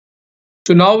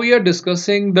So now we are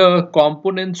discussing the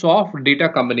components of data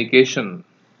communication.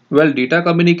 Well, data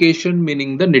communication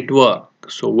meaning the network.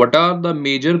 So what are the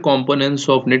major components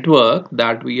of network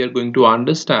that we are going to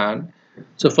understand?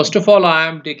 So first of all, I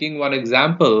am taking one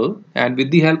example, and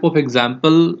with the help of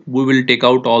example, we will take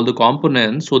out all the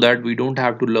components so that we don't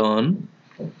have to learn.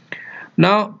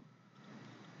 Now,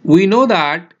 we know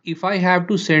that if I have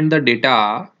to send the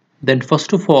data, then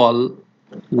first of all,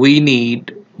 we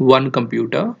need one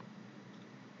computer.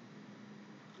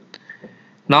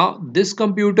 Now, this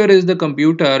computer is the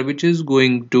computer which is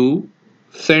going to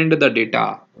send the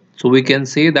data. So we can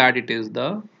say that it is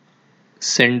the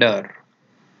sender.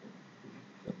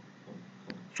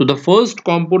 So the first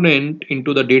component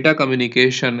into the data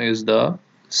communication is the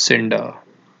sender.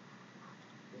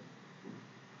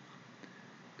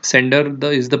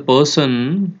 Is the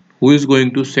person who is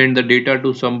going to send the data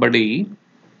to somebody.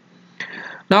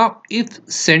 Now, if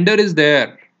sender is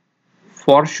there,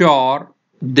 for sure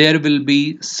there will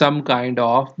be some kind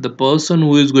of the person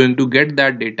who is going to get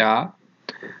that data.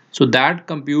 So that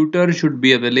computer should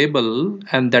be available,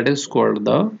 and that is called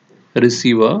the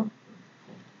receiver.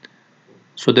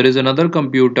 So there is another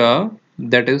computer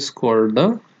that is called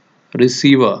the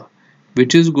receiver,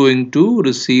 which is going to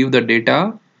receive the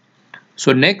data.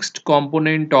 So next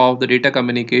component of the data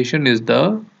communication is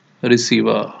the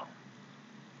receiver.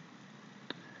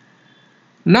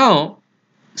 Now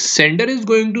sender is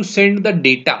going to send the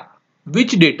data.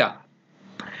 Which data?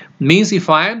 Means if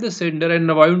I am the sender and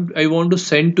I want to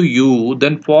send to you,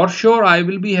 then for sure I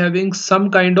will be having some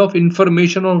kind of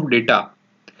information of data,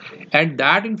 and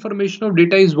that information of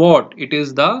data is what? It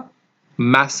is the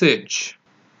message.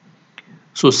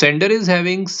 So sender is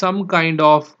having some kind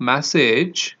of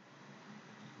message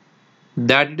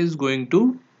that it is going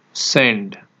to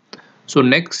send. So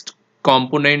next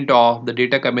component of the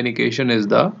data communication is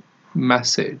the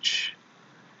message.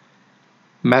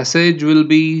 Message will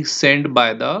be sent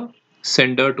by the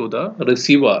sender to the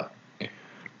receiver.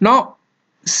 Now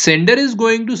sender is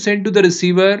going to send to the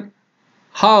receiver.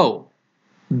 How?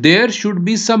 There should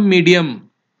be some medium.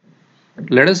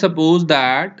 Let us suppose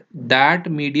that that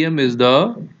medium is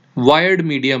the wired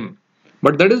medium,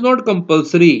 but that is not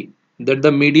compulsory that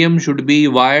the medium should be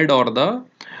wired or the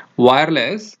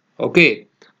wireless. Okay,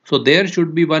 so there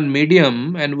should be one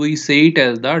medium, and we say it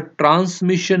as the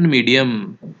transmission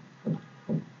medium.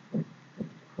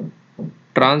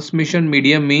 Transmission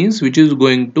medium means which is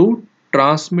going to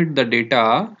transmit the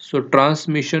data. So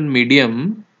transmission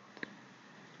medium,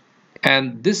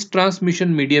 and this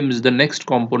transmission medium is the next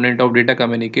component of data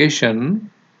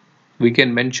communication. We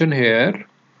can mention here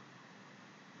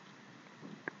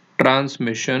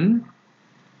transmission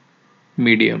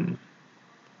medium.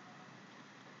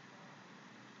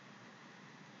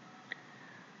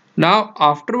 Now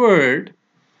afterward,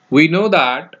 we know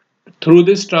that through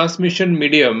this transmission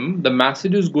medium the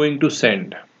message is going to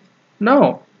send.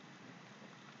 Now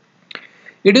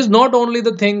it is not only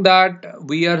the thing that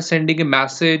we are sending a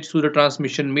message through the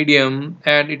transmission medium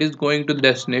and it is going to the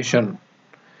destination.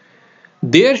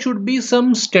 There should be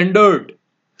some standard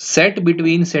set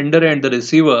between sender and the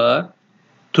receiver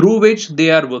through which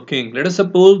they are working. Let us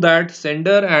suppose that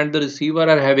sender and the receiver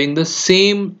are having the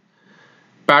same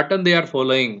pattern they are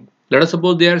following. Let us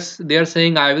suppose they are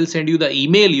saying, I will send you the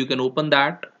email, you can open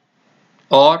that.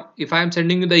 Or if I am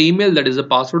sending you the email, that is the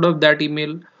password of that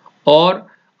email. Or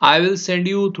I will send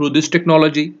you through this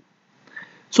technology.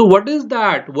 So what is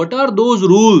that? What are those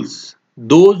rules?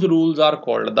 Those rules are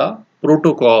called the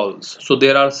protocols. So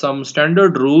there are some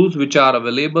standard rules which are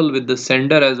available with the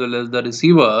sender as well as the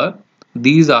receiver.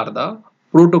 These are the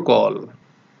protocol.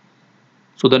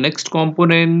 So the next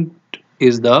component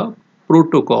is the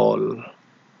protocol.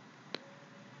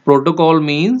 Protocol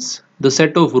means the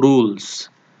set of rules.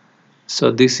 So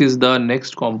this is the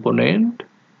next component,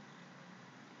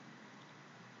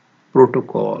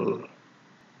 protocol.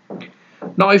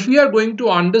 Now if we are going to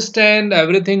understand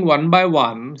everything one by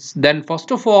one, then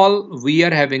first of all we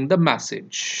are having the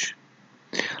message.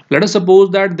 Let us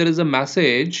suppose that there is a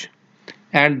message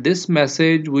and this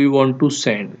message we want to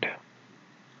send.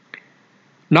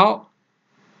 Now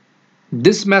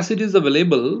this message is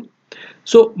available.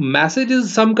 So message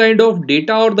is some kind of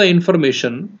data or the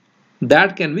information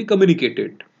that can be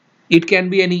communicated. It can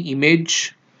be any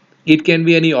image, it can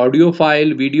be any audio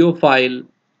file, video file,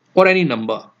 or any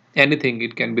number, anything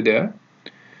it can be there.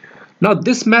 Now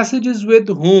this message is with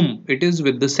whom? It is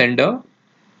with the sender.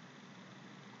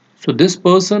 So this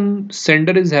person,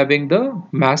 sender, is having the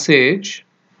message.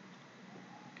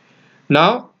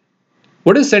 Now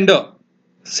what is sender?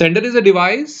 Sender is a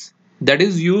device that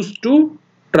is used to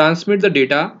transmit the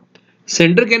data.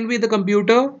 Sender can be the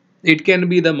computer, It can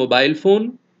be the mobile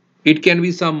phone, it can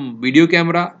be some video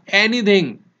camera,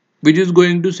 anything which is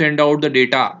going to send out the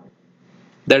data.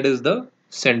 That is the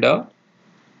sender.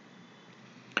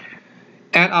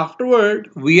 And afterward,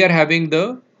 we are having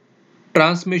the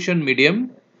transmission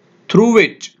medium through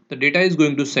which the data is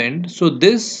going to send. So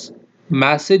this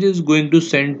message is going to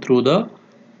send through the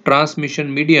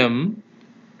transmission medium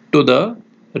to the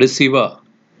receiver.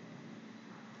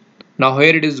 Now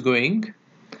here it is going.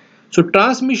 So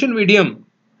transmission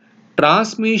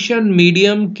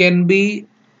medium can be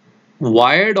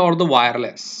wired or the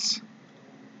wireless.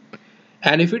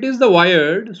 And if it is the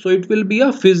wired, so it will be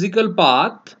a physical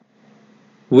path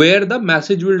where the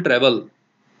message will travel.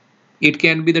 It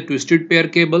can be the twisted pair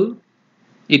cable,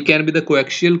 it can be the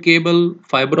coaxial cable,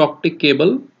 fiber optic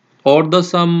cable, or the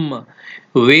some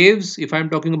waves. If I'm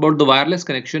talking about the wireless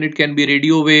connection, it can be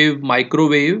radio wave,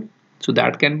 microwave, so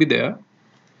that can be there.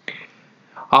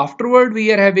 Afterward,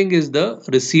 we are having is the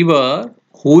receiver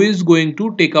who is going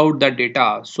to take out that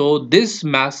data. So this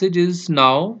message is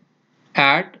now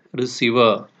at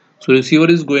receiver. So receiver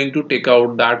is going to take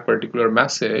out that particular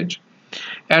message.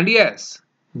 And yes,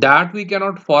 that we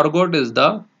cannot forget is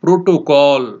the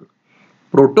protocol.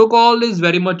 Protocol is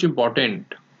very much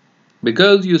important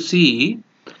because you see,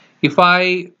 if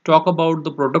I talk about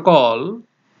the protocol,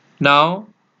 now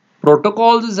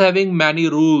protocols is having many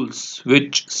rules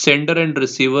which sender and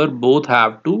receiver both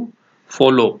have to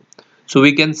follow. So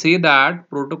we can say that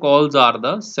protocols are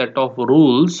the set of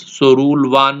rules. So rule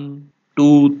 1,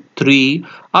 2, 3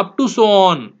 up to so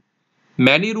on.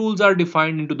 Many rules are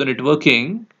defined into the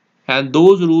networking, and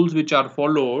those rules which are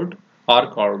followed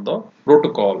are called the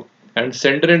protocol, and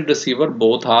sender and receiver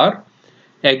both are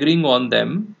agreeing on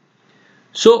them.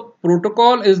 So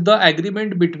protocol is the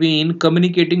agreement between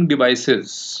communicating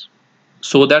devices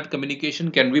so that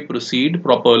communication can be proceed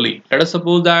properly. Let us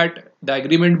suppose that the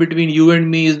agreement between you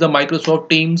and me is the Microsoft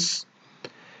Teams,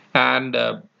 and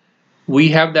we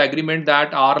have the agreement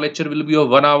that our lecture will be of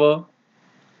 1 hour,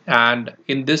 and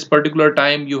in this particular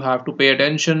time you have to pay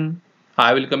attention.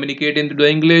 I will communicate into the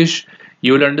English,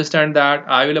 you will understand that,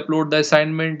 I will upload the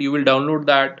assignment, you will download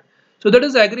that. So that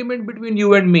is the agreement between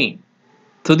you and me.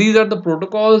 So these are the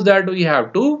protocols that we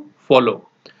have to follow.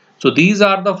 So these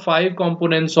are the 5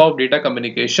 components of data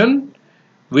communication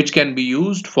which can be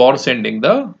used for sending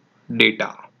the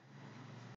data.